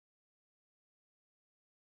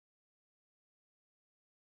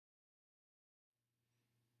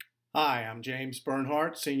Hi, I'm James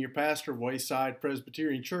Bernhardt, Senior Pastor of Wayside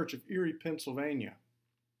Presbyterian Church of Erie, Pennsylvania.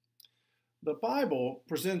 The Bible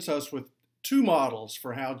presents us with two models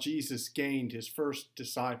for how Jesus gained his first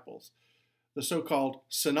disciples. The so-called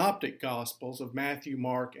synoptic gospels of Matthew,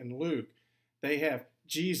 Mark, and Luke. They have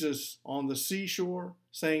Jesus on the seashore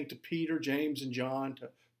saying to Peter, James, and John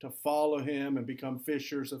to follow him and become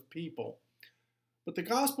fishers of people. But the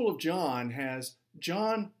Gospel of John has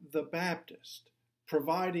John the Baptist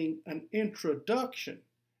providing an introduction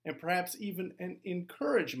and perhaps even an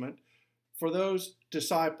encouragement for those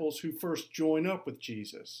disciples who first join up with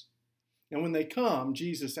Jesus. And when they come,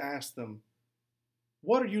 Jesus asks them,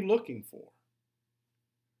 "What are you looking for?"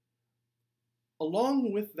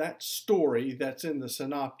 Along with that story that's in the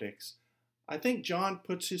synoptics, I think John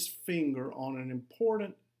puts his finger on an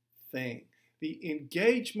important thing, the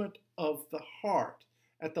engagement of the heart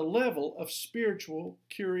at the level of spiritual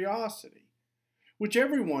curiosity, which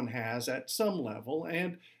everyone has at some level,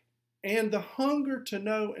 and the hunger to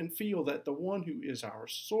know and feel that the one who is our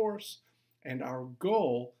source and our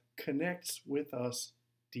goal connects with us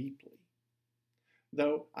deeply.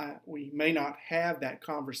 Though we may not have that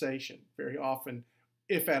conversation very often,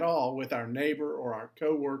 if at all, with our neighbor or our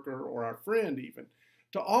coworker or our friend even,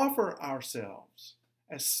 to offer ourselves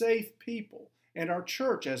as safe people and our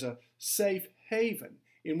church as a safe haven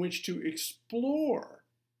in which to explore.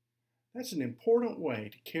 That's an important way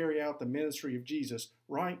to carry out the ministry of Jesus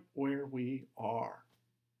right where we are.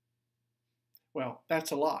 Well,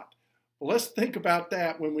 that's a lot. Well, let's think about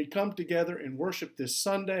that when we come together and worship this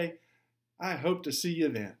Sunday. I hope to see you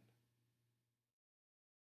then.